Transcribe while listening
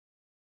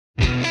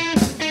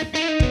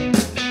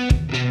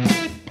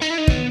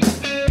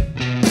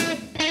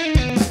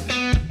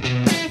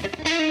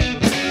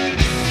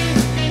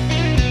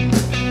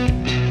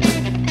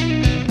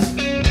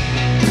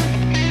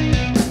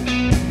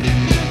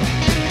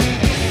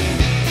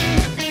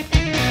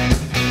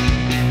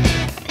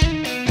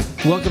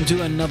Welcome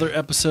to another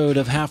episode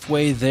of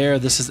Halfway There.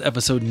 This is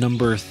episode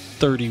number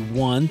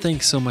 31.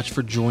 Thanks so much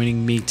for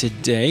joining me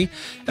today.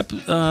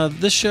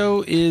 This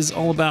show is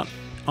all about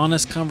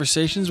honest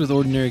conversations with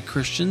ordinary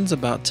Christians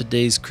about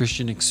today's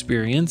Christian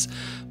experience.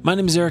 My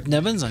name is Eric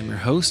Nevins. I'm your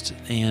host,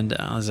 and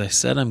as I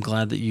said, I'm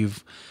glad that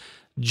you've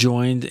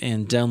joined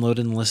and downloaded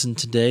and listened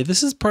today.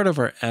 This is part of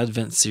our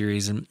Advent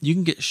series, and you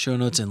can get show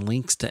notes and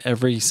links to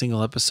every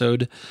single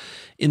episode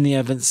in the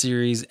Advent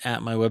series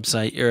at my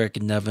website,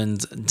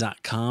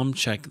 ericnevins.com.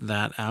 Check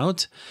that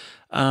out.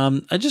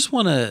 I just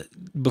want to,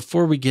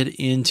 before we get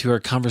into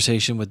our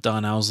conversation with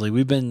Don Owsley,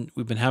 we've been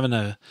having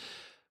a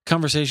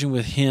conversation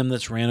with him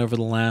that's ran over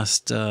the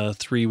last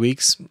 3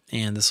 weeks,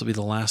 and this will be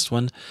the last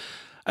one.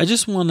 I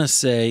just want to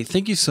say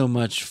thank you so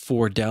much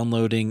for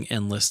downloading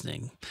and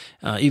listening.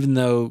 Even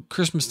though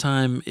Christmas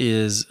time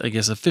is, I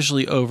guess,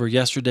 officially over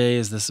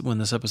yesterday, when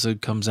this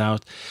episode comes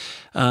out,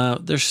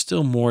 there's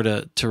still more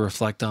to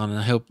reflect on, and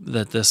I hope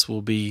that this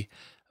will be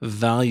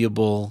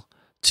valuable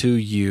to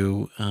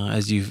you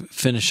as you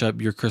finish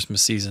up your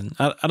Christmas season.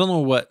 I don't know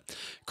what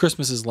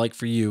Christmas is like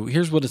for you.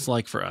 Here's what it's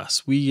like for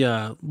us. We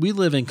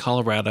live in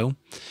Colorado,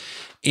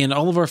 and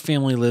all of our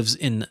family lives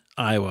in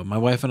Iowa. My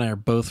wife and I are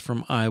both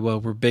from Iowa.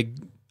 We're big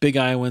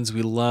Iowans.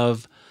 We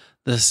love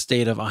the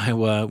state of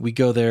Iowa. We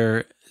go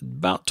there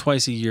about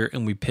twice a year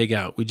and we pig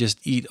out. We just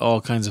eat all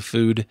kinds of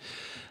food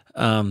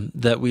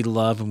that we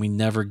love and we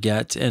never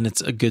get. And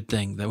it's a good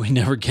thing that we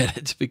never get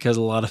it because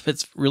a lot of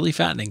it's really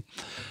fattening.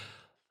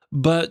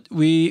 But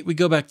we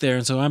go back there.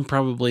 And so I'm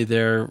probably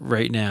there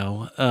right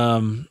now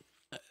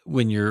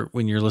when you're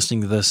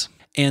listening to this.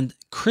 And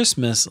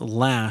Christmas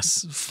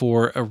lasts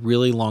for a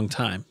really long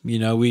time. You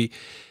know, we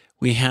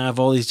have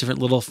all these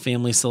different little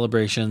family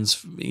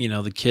celebrations. You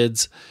know, the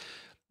kids,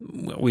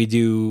 we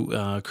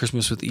do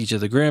Christmas with each of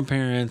the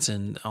grandparents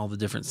and all the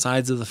different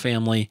sides of the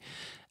family.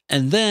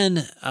 And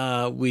then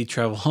we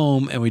travel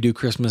home and we do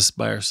Christmas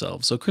by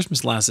ourselves. So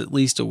Christmas lasts at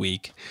least a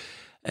week.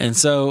 And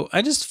so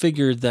I just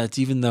figured that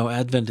even though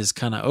Advent is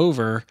kind of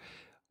over,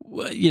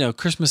 you know,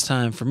 Christmas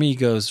time for me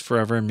goes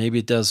forever, and maybe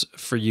it does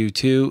for you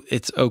too.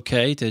 It's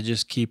okay to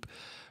just keep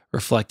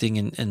reflecting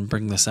and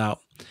bring this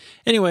out.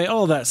 Anyway,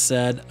 all that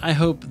said, I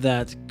hope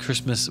that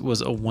Christmas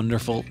was a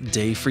wonderful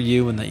day for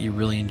you and that you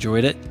really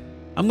enjoyed it.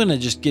 I'm going to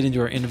just get into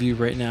our interview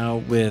right now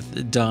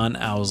with Don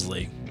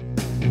Owsley.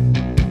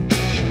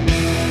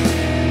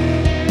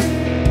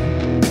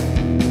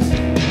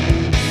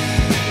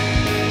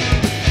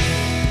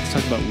 Let's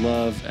talk about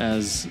love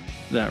as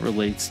that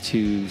relates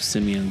to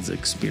Simeon's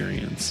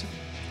experience.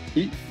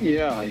 He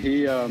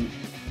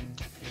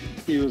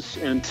was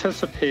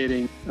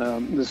anticipating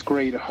this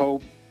great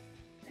hope.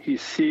 He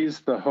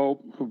sees the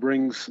hope who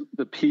brings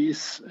the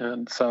peace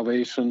and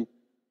salvation.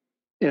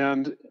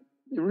 And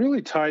it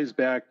really ties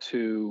back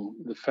to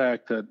the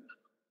fact that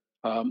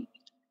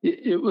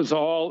it was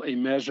all a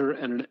measure,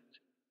 and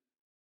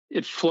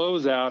it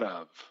flows out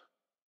of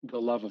the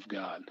love of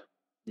God.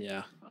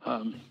 Yeah.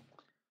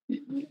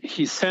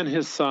 He sent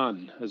his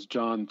son, as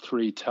John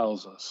 3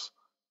 tells us,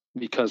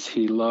 because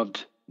he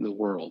loved the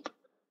world.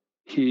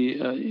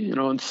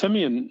 And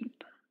Simeon,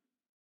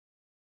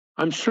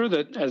 I'm sure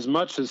that as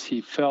much as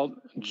he felt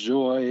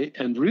joy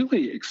and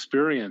really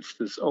experienced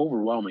this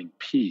overwhelming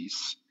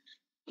peace,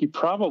 he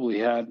probably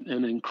had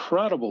an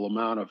incredible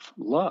amount of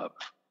love,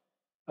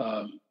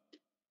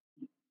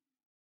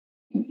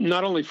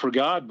 not only for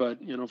God, but,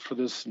 for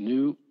this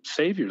new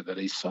Savior that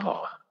he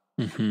saw.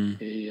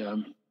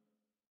 Mm-hmm.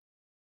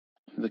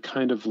 The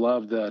kind of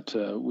love that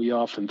we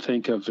often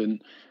think of,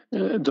 and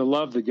the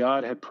love that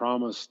God had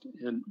promised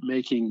in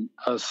making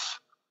us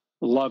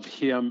love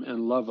him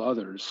and love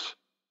others,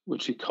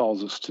 which he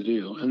calls us to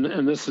do.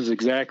 And this is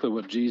exactly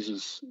what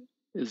Jesus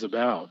is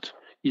about.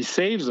 He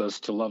saves us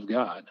to love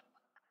God.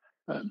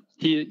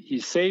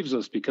 He saves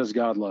us because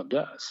God loved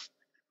us.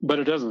 But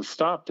it doesn't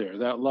stop there.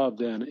 That love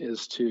then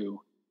is to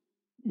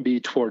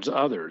be towards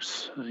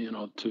others,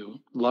 to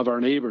love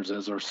our neighbors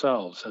as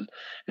ourselves,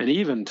 and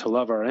even to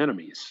love our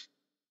enemies.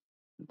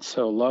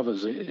 So love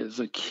is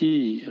a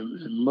key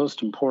and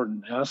most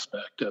important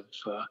aspect of,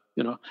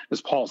 as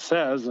Paul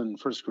says in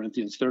 1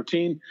 Corinthians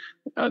 13,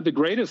 the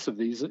greatest of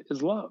these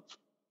is love.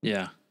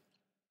 Yeah.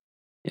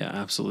 Yeah,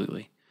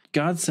 absolutely.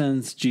 God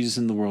sends Jesus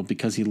in the world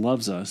because he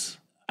loves us.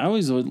 I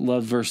always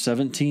love verse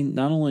 17.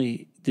 Not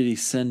only did he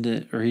send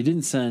it, or he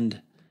didn't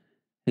send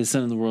his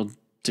son in the world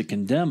to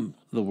condemn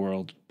the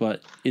world,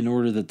 but in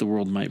order that the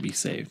world might be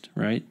saved,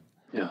 right?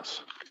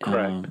 Yes,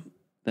 correct.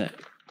 That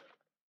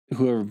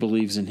whoever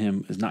believes in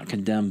him is not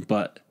condemned,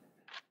 but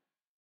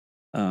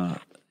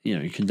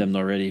you're condemned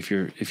already if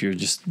you're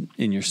just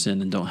in your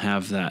sin and don't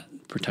have that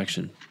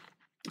protection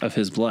of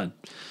his blood.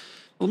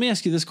 Let me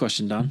ask you this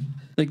question, Don.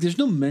 Like, there's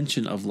no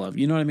mention of love.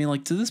 You know what I mean?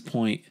 Like, to this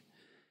point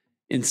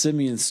in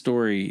Simeon's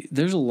story,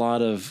 there's a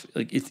lot of,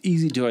 like, it's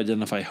easy to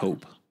identify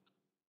hope.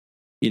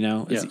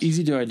 It's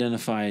easy to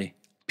identify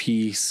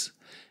peace,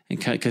 and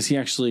because he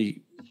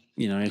actually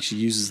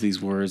uses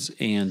these words,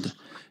 and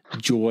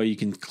joy. You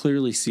can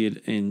clearly see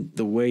it in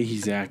the way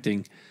he's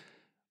acting,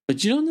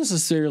 but you don't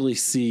necessarily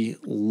see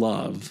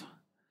love.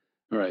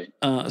 Right.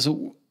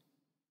 So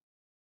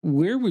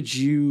where would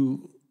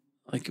you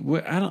I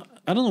don't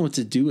know what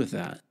to do with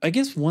that. I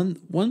guess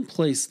one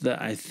place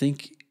that I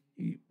think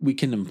we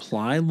can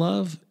imply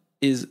love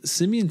is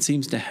Simeon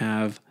seems to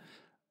have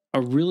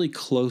a really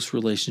close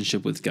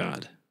relationship with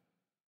God.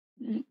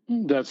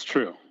 That's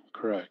true.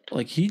 Correct.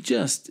 Like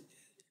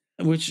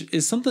which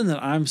is something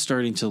that I'm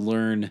starting to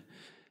learn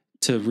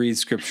to read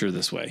scripture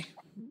this way.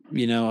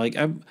 I know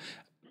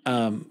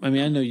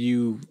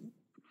you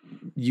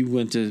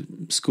went to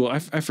school. I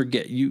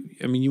forget you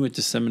went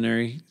to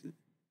seminary.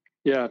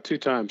 Yeah, 2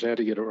 times. I had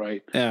to get it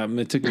right.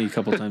 It took me a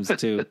couple times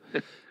too.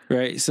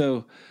 Right.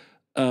 So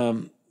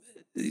we,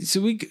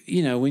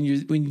 when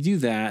you do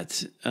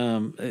that,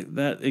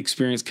 that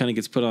experience kind of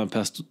gets put on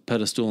a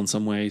pedestal in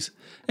some ways,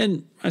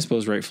 and I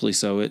suppose rightfully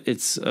so.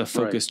 It's a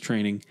focused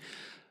training,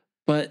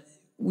 but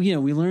we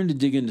learn to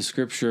dig into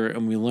scripture,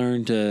 and we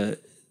learn to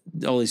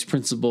all these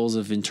principles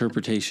of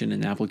interpretation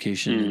and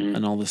application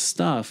and all this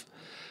stuff.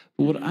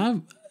 But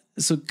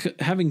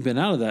having been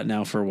out of that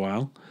now for a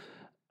while,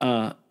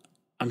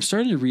 I'm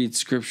starting to read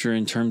scripture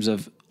in terms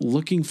of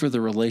looking for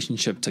the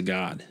relationship to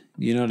God.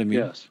 You know what I mean?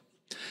 Yes.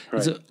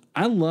 Right. So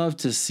I love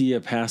to see a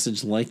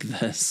passage like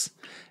this,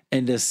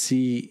 and to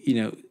see,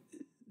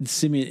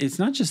 Simeon. It's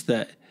not just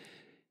that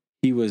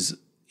he was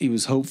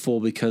hopeful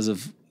because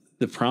of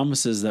the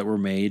promises that were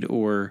made,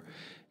 or,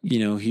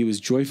 he was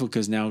joyful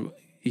because now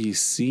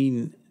he's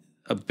seen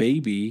a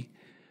baby.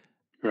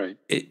 Right.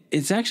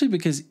 It's actually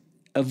because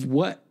of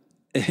what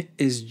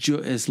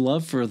his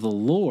love for the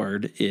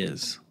Lord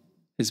is.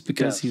 It's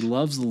because he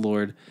loves the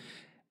Lord,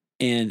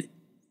 and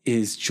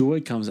his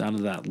joy comes out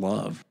of that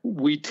love.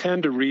 We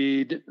tend to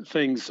read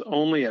things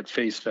only at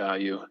face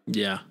value.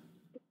 Yeah.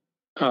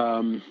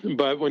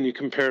 But when you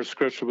compare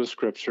scripture with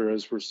scripture,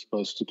 as we're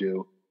supposed to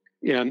do,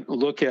 and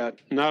look at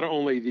not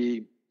only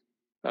the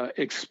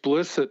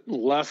explicit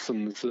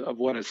lessons of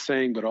what it's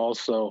saying, but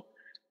also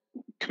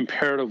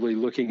comparatively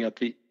looking at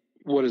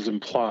what is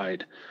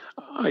implied.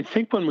 I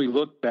think when we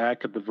look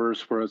back at the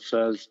verse where it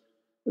says,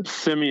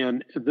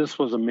 Simeon, this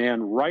was a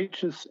man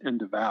righteous and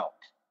devout.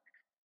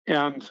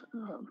 And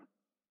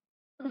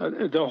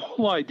the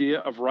whole idea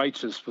of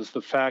righteous was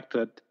the fact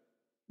that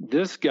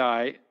this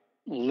guy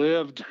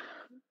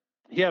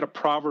he had a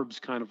Proverbs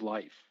kind of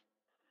life.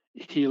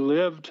 He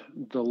lived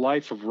the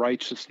life of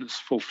righteousness,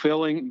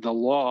 fulfilling the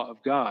law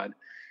of God.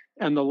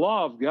 And the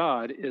law of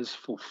God is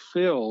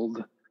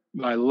fulfilled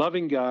by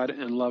loving God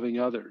and loving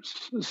others.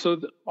 So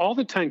all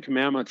the 10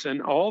 Commandments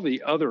and all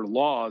the other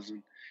laws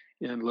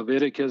in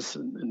Leviticus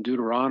and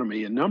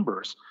Deuteronomy and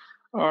Numbers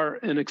are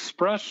an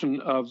expression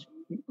of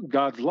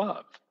God's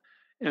love,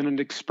 and an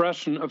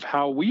expression of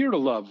how we are to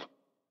love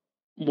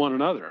one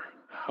another,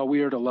 how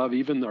we are to love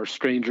even our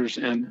strangers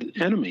and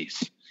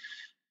enemies.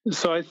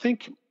 So I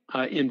think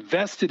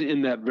invested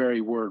in that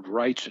very word,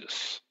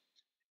 righteous,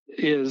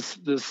 is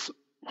this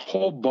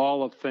whole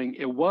ball of thing.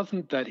 It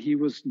wasn't that he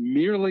was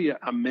merely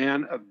a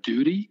man of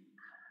duty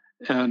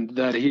and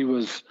that he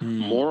was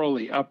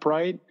morally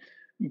upright,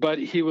 but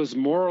he was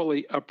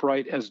morally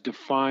upright as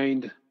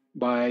defined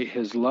by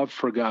his love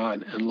for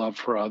God and love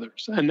for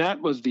others. And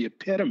that was the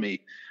epitome,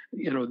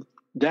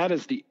 that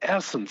is the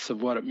essence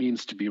of what it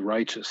means to be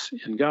righteous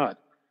in God.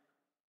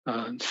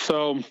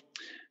 So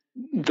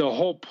the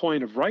whole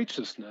point of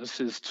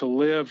righteousness is to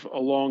live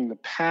along the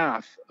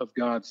path of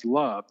God's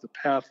love, the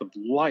path of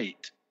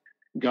light.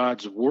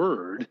 God's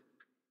word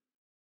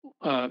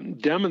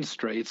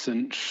demonstrates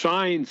and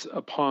shines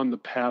upon the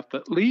path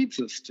that leads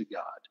us to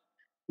God.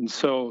 And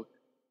so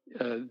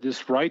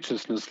this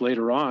righteousness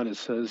later on, it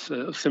says,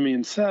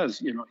 Simeon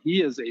says,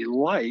 he is a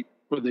light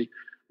for the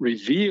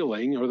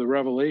revealing or the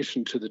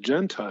revelation to the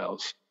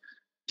Gentiles.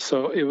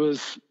 So it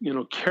was,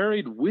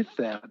 carried with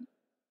that,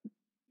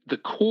 the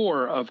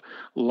core of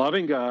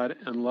loving God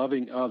and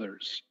loving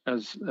others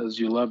as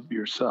you love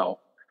yourself.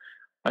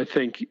 I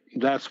think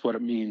that's what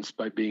it means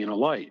by being a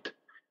light.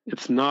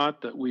 It's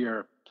not that we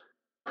are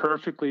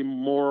perfectly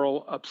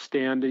moral,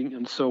 upstanding,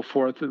 and so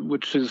forth,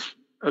 which is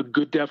a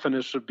good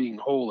definition of being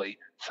holy,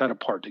 set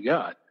apart to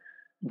God,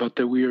 but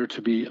that we are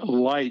to be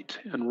light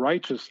and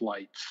righteous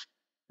lights.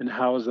 And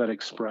how is that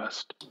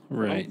expressed?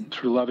 Right. Well,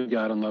 through loving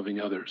God and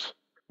loving others.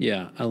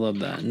 Yeah, I love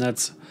that. And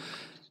that's,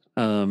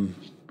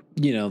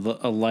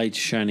 a light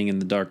shining in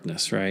the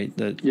darkness, right?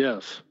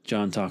 That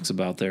John talks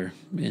about there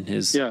in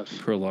his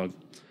prologue.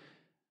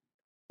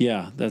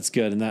 Yeah, that's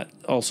good. And that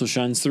also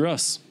shines through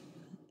us.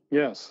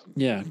 Yes.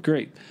 Yeah,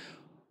 great.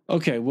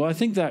 Okay, well, I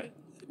think that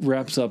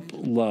wraps up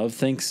love.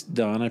 Thanks,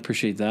 Don. I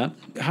appreciate that.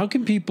 How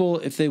can people,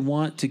 if they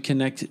want to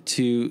connect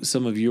to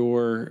some of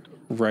your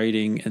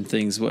writing and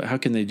things, how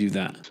can they do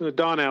that? So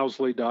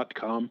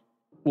donowsley.com.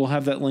 We'll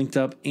have that linked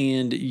up,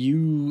 and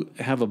you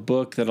have a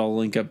book that I'll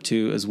link up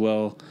to as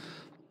well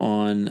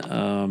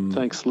on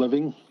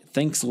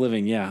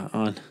Thanksgiving, yeah,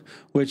 on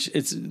which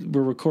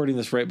we're recording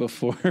this right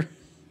before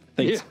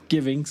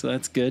Thanksgiving, so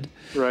that's good.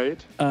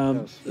 Right.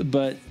 Yes.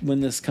 But when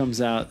this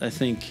comes out, I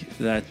think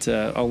that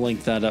I'll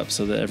link that up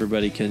so that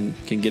everybody can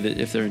get it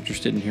if they're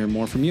interested in hearing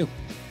more from you.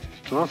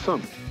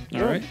 Awesome.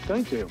 All right.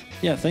 Thank you.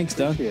 Yeah, thanks,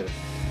 Don. Appreciate it.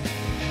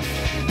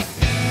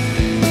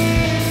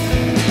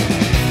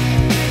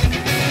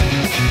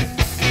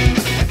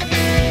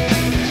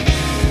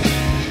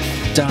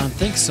 Don,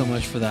 thanks so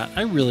much for that.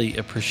 I really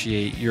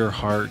appreciate your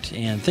heart,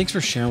 and thanks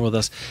for sharing with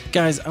us.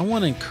 Guys, I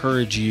want to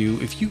encourage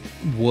you, if you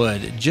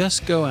would,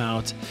 just go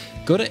to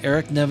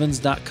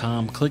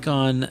ericnevins.com, click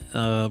on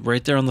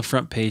right there on the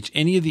front page,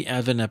 any of the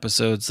Advent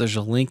episodes, there's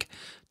a link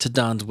to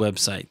Don's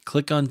website.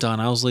 Click on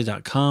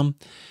donowsley.com.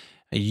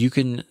 You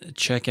can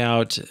check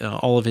out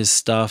all of his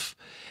stuff,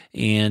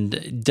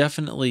 and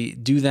definitely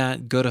do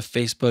that. Go to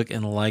Facebook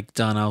and like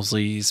Don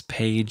Owsley's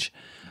page,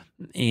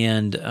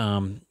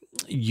 and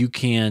you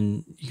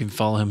can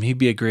follow him. He'd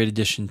be a great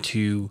addition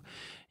to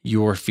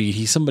your feed.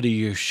 He's somebody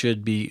you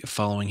should be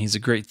following. He's a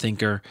great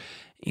thinker,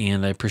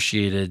 and I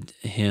appreciated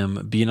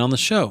him being on the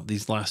show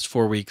these last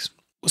 4 weeks.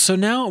 So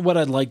now what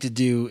I'd like to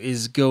do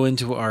is go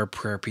into our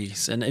prayer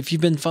piece. And if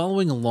you've been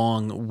following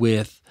along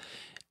with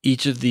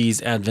each of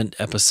these Advent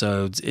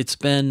episodes, it's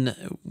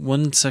been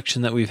one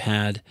section that we've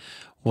had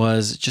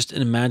was just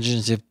an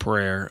imaginative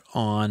prayer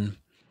on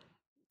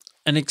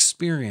an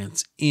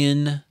experience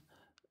in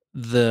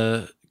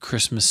the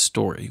Christmas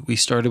story. We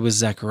started with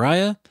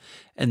Zechariah,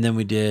 and then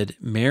we did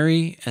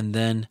Mary, and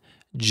then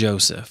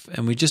Joseph.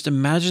 And we just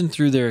imagined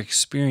through their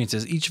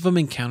experiences, each of them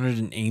encountered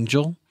an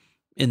angel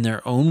in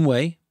their own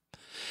way,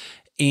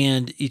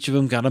 and each of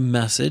them got a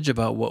message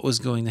about what was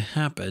going to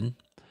happen.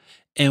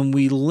 And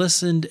we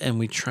listened, and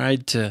we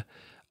tried to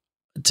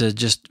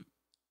just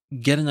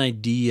get an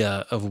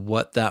idea of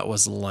what that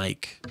was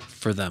like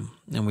for them.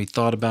 And we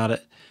thought about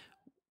it.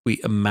 We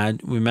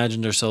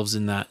imagined ourselves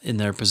in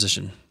their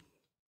position.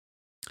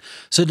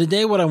 So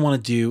today what I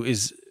want to do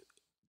is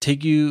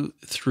take you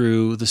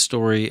through the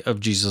story of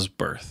Jesus'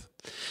 birth.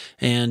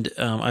 And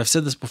I've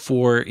said this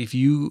before, if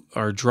you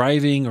are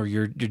driving or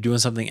you're doing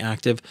something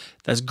active,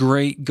 that's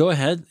great. Go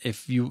ahead.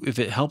 If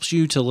it helps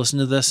you to listen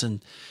to this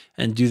and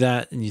do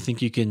that, and you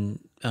think you can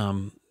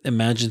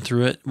imagine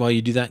through it while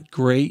you do that,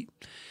 great.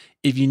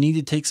 If you need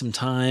to take some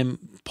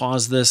time,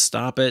 pause this,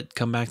 stop it,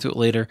 come back to it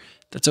later,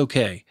 that's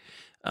okay.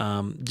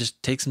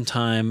 Just take some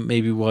time,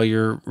 maybe while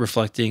you're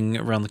reflecting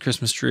around the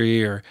Christmas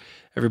tree, or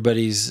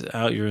everybody's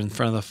out, you're in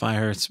front of the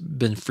fire, it's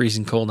been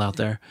freezing cold out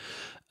there.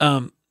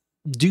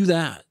 Do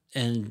that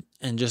and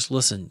just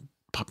listen.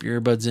 Pop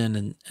your earbuds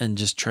in and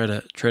just try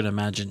to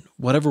imagine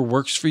whatever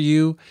works for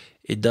you.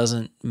 It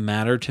doesn't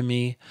matter to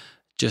me.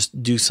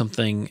 Just do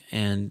something,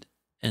 and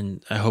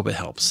I hope it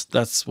helps.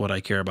 That's what I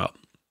care about.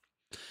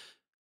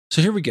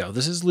 So here we go.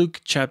 This is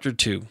Luke chapter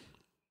 2.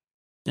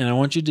 And I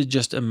want you to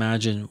just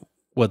imagine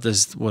what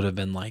this would have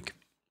been like.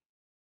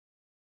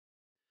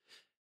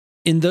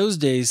 In those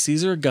days,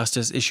 Caesar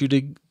Augustus issued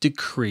a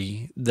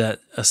decree that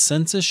a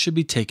census should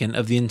be taken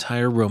of the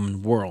entire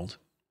Roman world.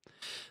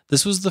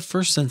 This was the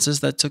first census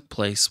that took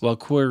place while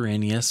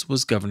Quirinius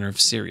was governor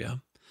of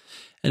Syria,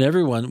 and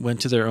everyone went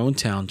to their own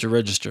town to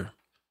register.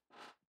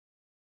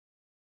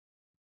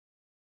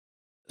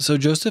 So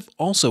Joseph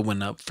also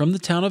went up from the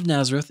town of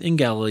Nazareth in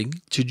Galilee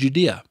to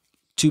Judea,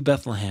 to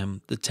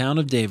Bethlehem, the town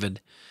of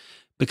David,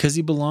 because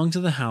he belonged to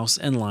the house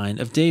and line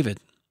of David.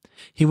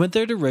 He went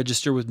there to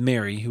register with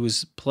Mary, who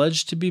was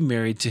pledged to be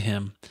married to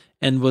him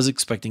and was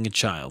expecting a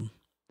child.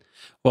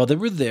 While they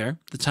were there,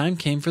 the time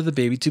came for the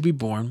baby to be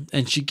born,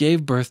 and she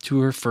gave birth to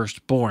her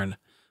firstborn,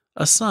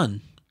 a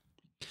son.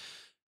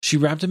 She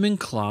wrapped him in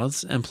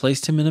cloths and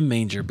placed him in a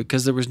manger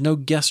because there was no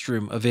guest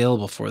room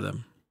available for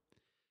them.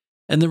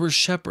 And there were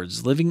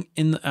shepherds living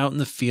out in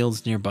the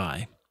fields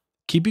nearby,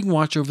 keeping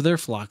watch over their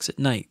flocks at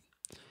night.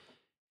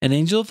 An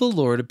angel of the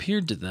Lord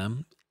appeared to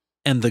them,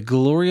 and the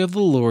glory of the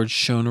Lord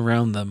shone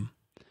around them,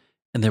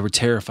 and they were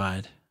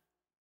terrified.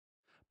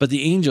 But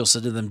the angel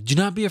said to them, "Do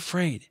not be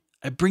afraid.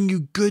 I bring you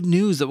good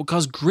news that will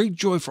cause great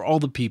joy for all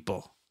the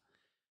people.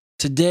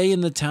 Today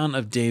in the town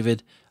of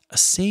David, a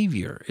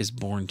Savior is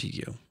born to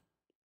you.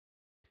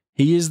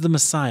 He is the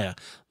Messiah,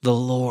 the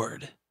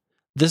Lord.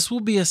 This will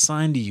be a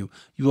sign to you.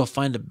 You will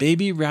find a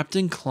baby wrapped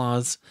in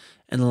cloths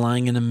and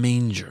lying in a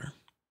manger."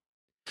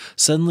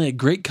 Suddenly a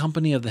great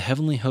company of the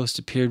heavenly host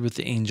appeared with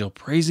the angel,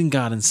 praising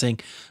God and saying,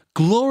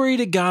 "Glory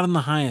to God in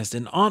the highest,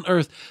 and on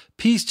earth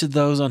peace to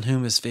those on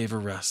whom his favor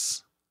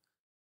rests."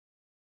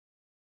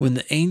 When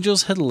the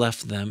angels had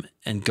left them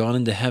and gone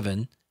into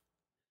heaven,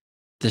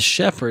 the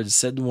shepherds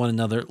said to one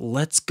another,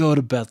 "Let's go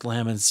to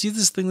Bethlehem and see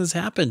this thing that's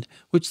happened,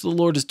 which the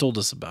Lord has told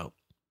us about."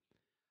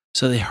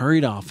 So they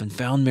hurried off and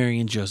found Mary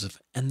and Joseph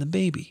and the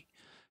baby,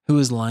 who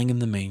was lying in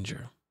the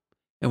manger.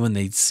 And when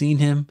they'd seen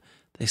him,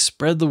 they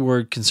spread the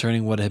word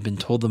concerning what had been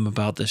told them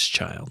about this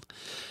child.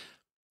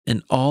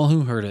 And all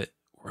who heard it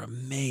were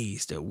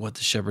amazed at what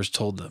the shepherds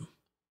told them.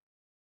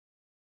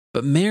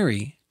 But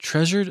Mary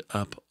treasured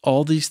up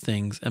all these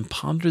things and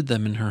pondered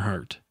them in her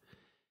heart.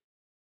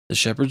 The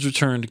shepherds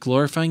returned,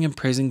 glorifying and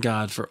praising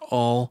God for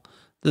all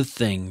the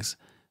things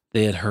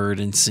they had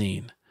heard and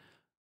seen,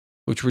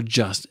 which were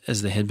just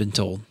as they had been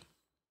told.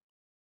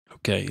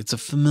 Okay, it's a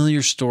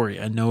familiar story.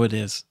 I know it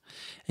is.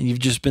 And you've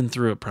just been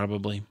through it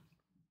probably.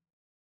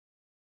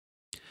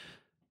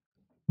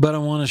 But I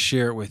want to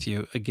share it with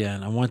you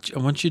again. I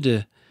want you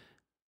to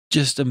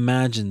just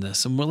imagine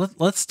this. And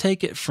let's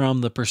take it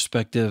from the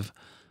perspective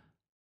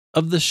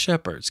of the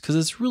shepherds, because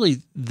it's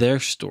really their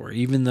story.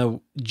 Even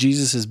though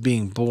Jesus is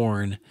being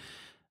born,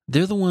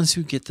 they're the ones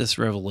who get this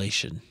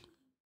revelation.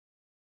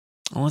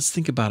 Well, let's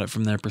think about it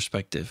from their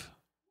perspective.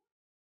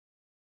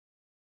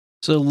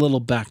 So a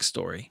little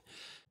backstory.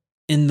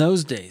 In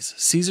those days,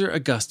 Caesar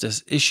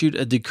Augustus issued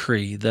a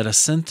decree that a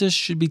census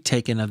should be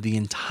taken of the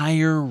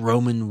entire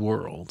Roman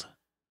world.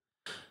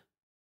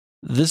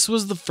 This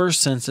was the first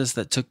census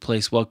that took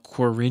place while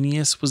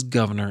Quirinius was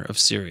governor of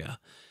Syria,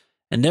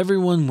 and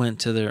everyone went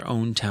to their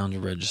own town to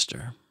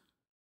register.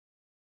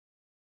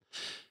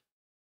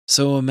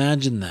 So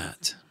imagine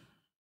that.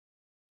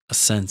 A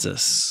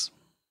census.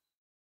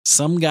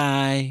 Some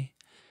guy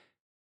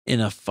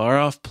in a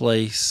far-off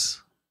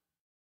place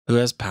who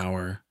has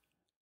power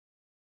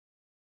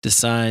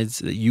decides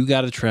that you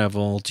got to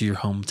travel to your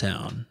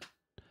hometown.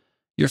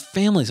 Your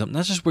family's home,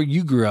 not just where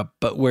you grew up,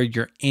 but where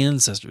your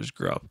ancestors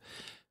grew up.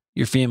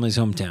 Your family's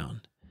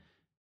hometown.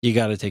 You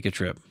got to take a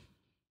trip.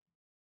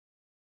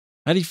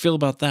 How do you feel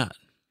about that?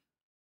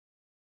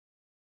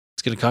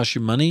 It's going to cost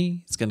you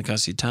money. It's going to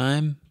cost you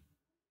time.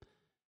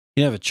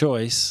 You have a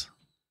choice.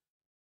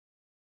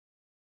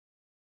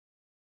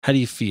 How do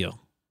you feel?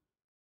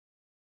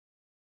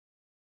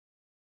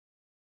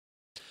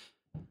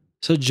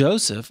 So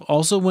Joseph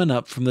also went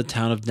up from the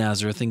town of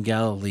Nazareth in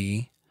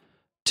Galilee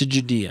to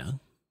Judea,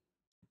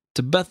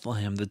 to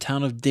Bethlehem, the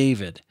town of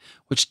David,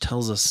 which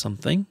tells us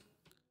something.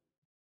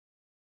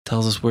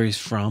 Tells us where he's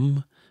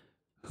from,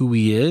 who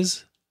he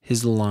is,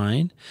 his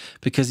line,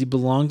 because he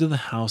belonged to the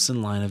house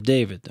and line of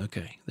David.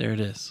 Okay, there it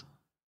is.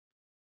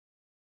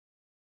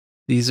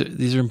 These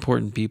are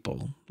important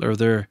people, or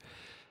their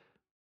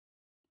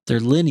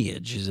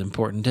lineage is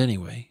important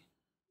anyway.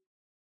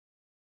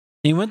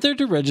 He went there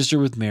to register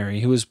with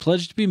Mary, who was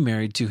pledged to be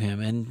married to him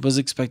and was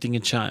expecting a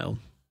child.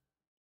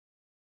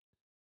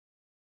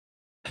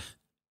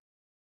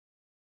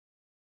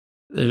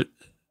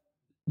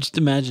 Just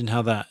imagine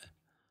how that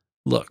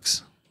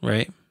looks,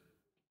 right?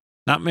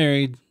 Not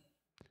married,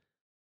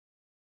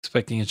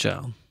 expecting a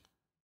child.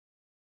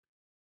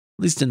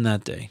 At least in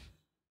that day.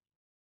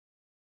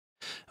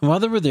 And while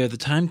they were there, the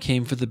time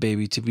came for the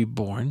baby to be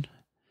born,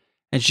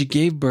 and she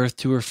gave birth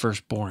to her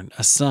firstborn,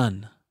 a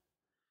son.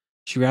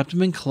 She wrapped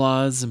him in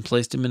cloths and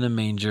placed him in a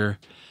manger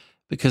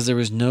because there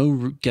was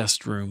no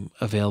guest room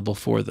available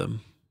for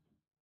them.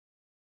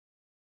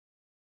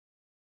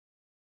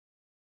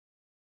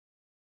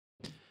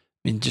 I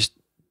mean, just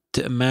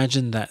to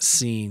imagine that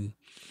scene.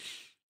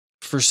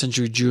 First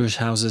century Jewish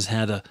houses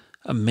had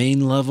a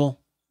main level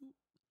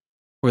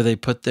where they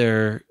put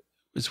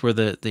it's where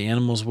the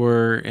animals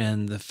were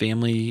and the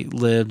family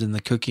lived and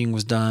the cooking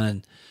was done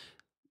and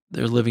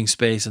their living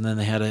space. And then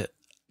they had a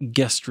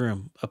guest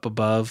room up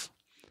above.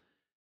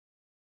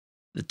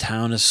 The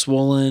town is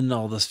swollen,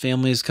 all this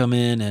families come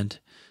in, and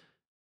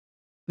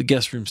the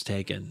guest room's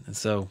taken. And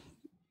so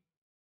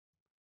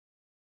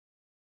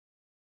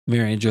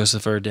Mary and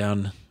Joseph are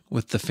down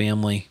with the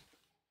family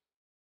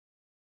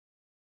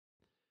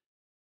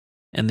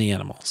and the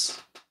animals.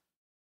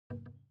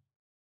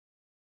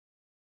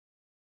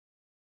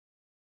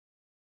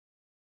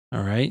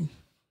 All right?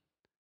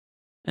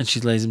 And she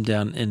lays him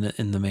down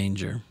in the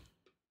manger.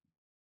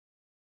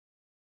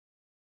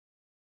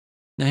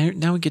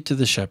 Now we get to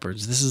the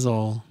shepherds. This is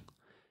all,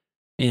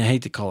 I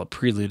hate to call it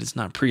prelude. It's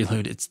not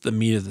prelude. It's the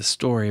meat of the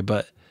story,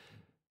 but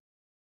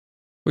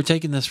we're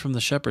taking this from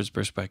the shepherd's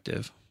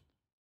perspective.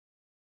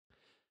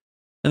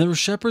 And there were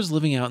shepherds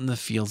living out in the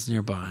fields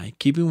nearby,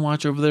 keeping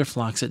watch over their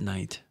flocks at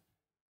night.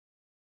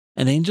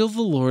 An angel of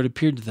the Lord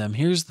appeared to them.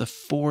 Here's the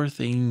fourth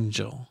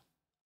angel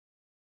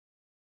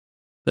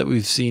that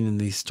we've seen in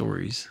these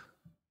stories.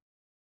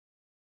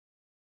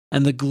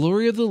 And the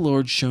glory of the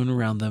Lord shone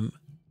around them,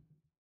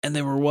 and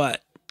they were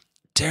what?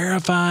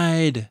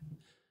 Terrified.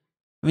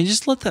 I mean,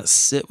 just let that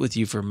sit with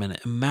you for a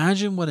minute.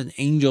 Imagine what an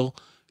angel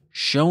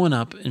showing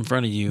up in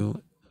front of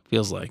you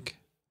feels like,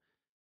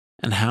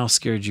 and how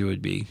scared you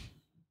would be.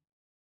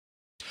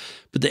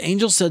 But the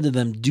angel said to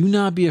them, "Do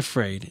not be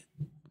afraid.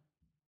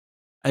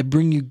 I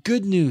bring you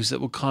good news that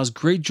will cause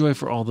great joy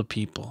for all the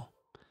people.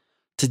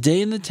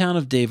 Today in the town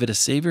of David, a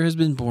Savior has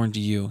been born to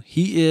you.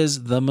 He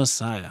is the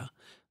Messiah,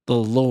 the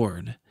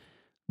Lord.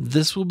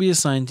 This will be a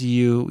sign to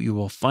you. You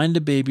will find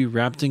a baby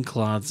wrapped in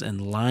cloths and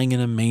lying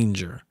in a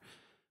manger,"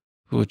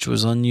 which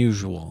was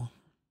unusual.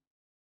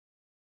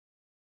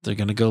 They're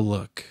going to go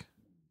look.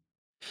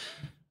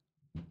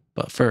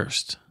 But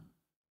first,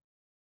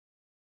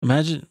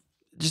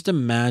 just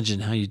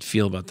imagine how you'd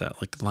feel about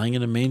that. Like lying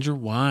in a manger.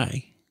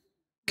 Why?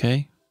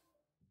 Okay.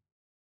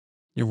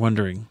 You're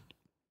wondering.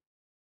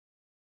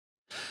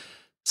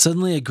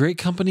 Suddenly, a great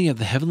company of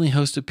the heavenly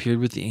host appeared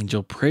with the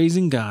angel,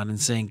 praising God and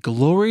saying,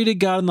 "Glory to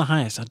God in the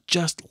highest." Now,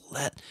 just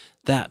let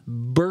that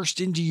burst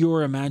into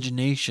your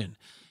imagination.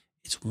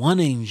 It's one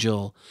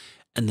angel,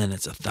 and then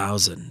it's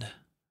 1,000.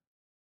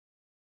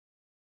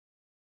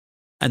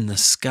 And the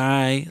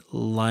sky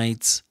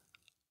lights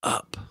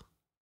up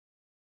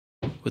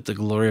with the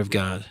glory of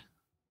God.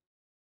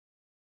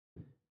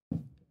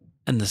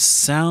 And the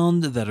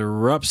sound that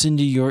erupts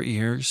into your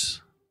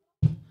ears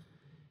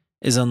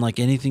is unlike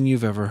anything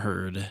you've ever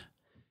heard.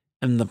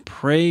 And the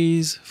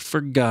praise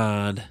for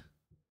God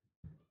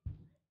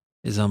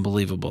is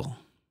unbelievable.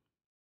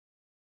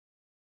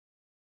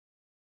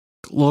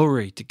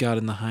 Glory to God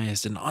in the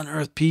highest, and on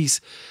earth peace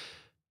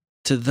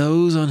to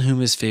those on whom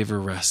his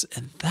favor rests.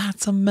 And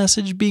that's a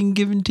message being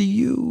given to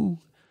you.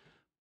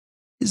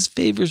 His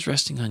favor's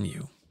resting on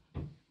you.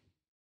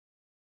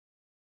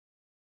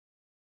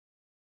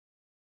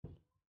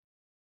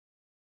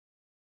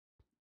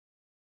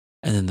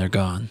 And then they're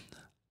gone.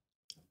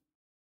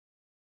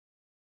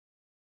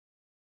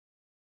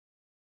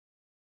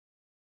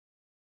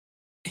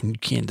 And you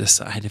can't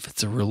decide if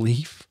it's a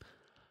relief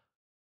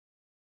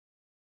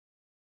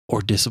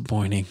or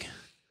disappointing.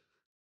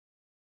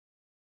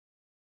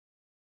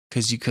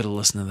 Because you could have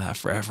listened to that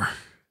forever.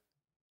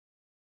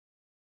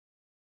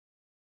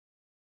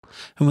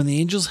 And when the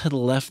angels had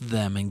left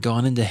them and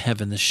gone into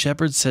heaven, the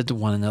shepherds said to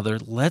one another,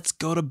 "Let's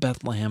go to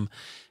Bethlehem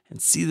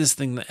and see this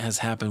thing that has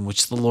happened,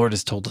 which the Lord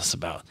has told us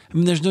about." I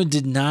mean, there's no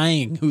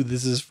denying who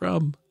this is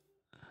from.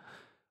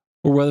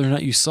 Or whether or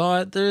not you saw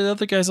it, the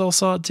other guys all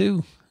saw it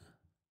too.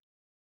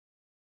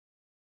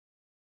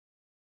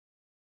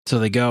 So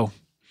they go.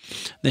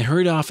 They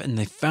hurried off and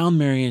they found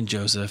Mary and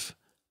Joseph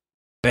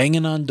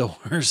banging on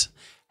doors.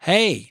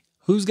 "Hey,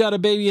 who's got a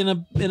baby in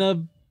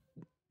a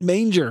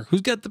manger?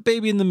 Who's got the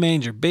baby in the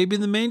manger? Baby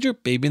in the manger?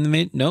 Baby in the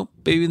manger? Nope,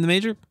 baby in the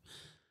manger."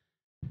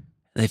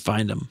 They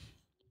find him.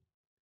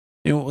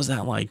 You know, what was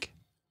that like?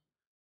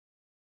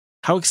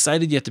 How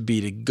excited you have to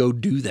be to go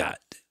do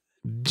that.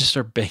 Just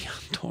start banging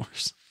on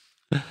doors.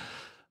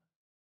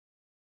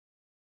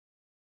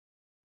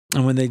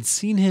 And when they'd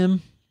seen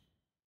him,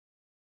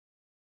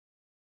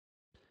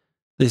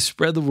 they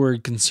spread the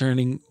word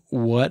concerning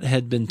what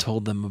had been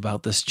told them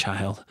about this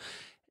child.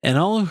 And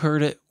all who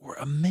heard it were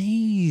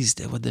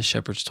amazed at what the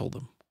shepherds told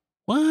them.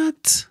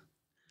 What?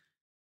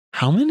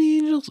 How many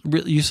angels?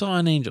 You saw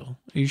an angel.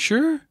 Are you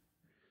sure?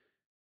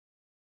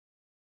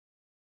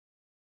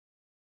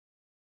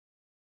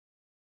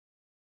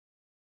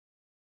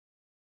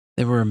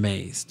 They were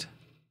amazed.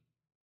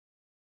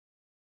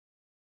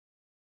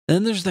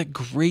 Then there's that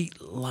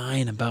great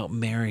line about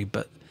Mary,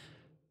 but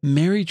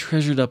Mary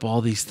treasured up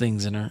all these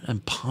things in her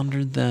and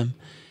pondered them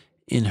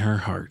in her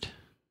heart.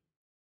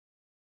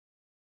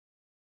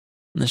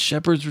 And the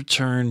shepherds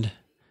returned,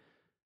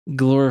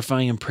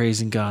 glorifying and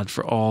praising God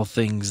for all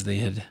things they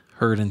had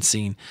heard and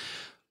seen,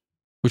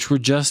 which were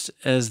just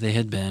as they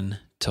had been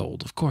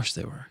told. Of course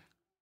they were,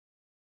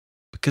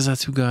 because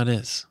that's who God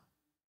is.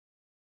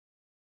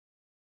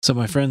 So,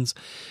 my friends,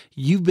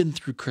 you've been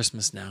through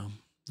Christmas now.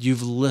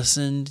 You've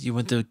listened. You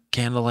went to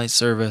candlelight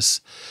service.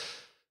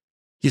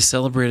 You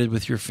celebrated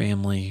with your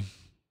family.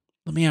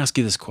 Let me ask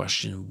you this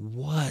question.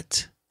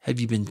 What have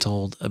you been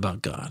told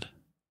about God?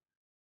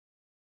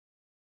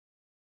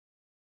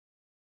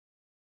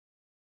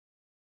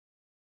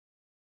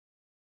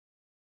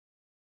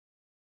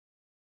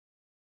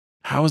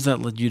 How has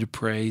that led you to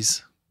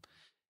praise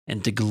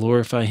and to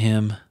glorify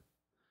Him?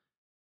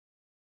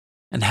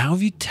 And how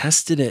have you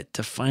tested it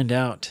to find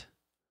out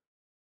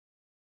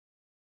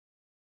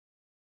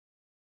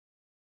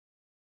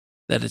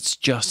that it's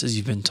just as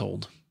you've been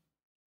told?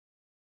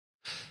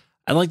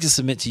 I'd like to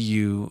submit to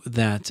you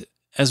that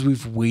as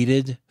we've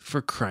waited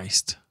for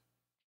Christ,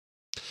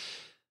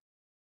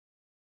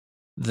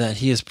 that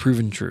He has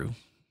proven true.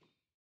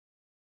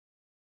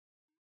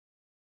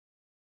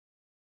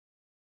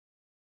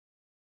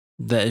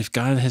 That if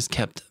God has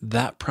kept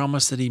that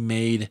promise that He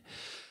made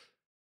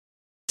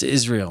to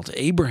Israel,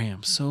 to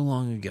Abraham so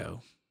long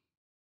ago,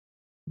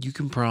 you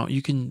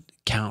can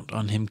count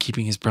on Him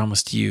keeping His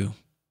promise to you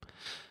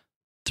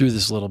through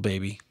this little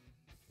baby.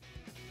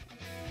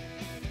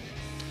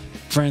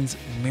 Friends,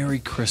 Merry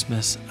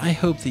Christmas. I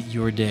hope that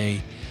your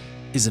day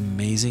is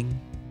amazing.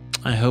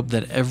 I hope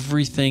that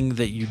everything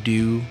that you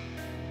do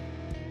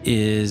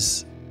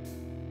is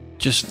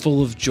just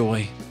full of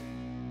joy.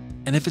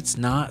 And if it's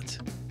not,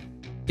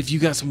 if you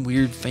got some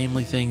weird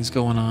family things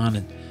going on,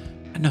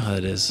 and I know how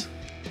it is,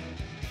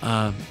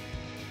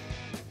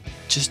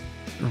 just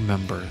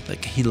remember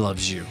that He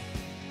loves you,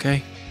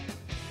 okay?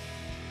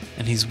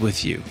 And He's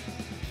with you.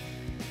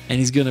 And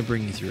He's going to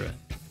bring you through it.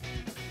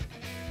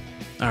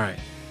 All right.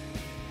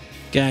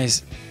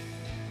 Guys,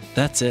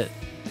 that's it.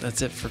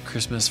 That's it for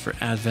Christmas, for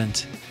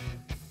Advent.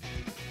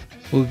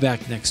 We'll be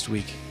back next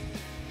week.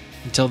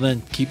 Until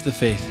then, keep the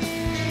faith.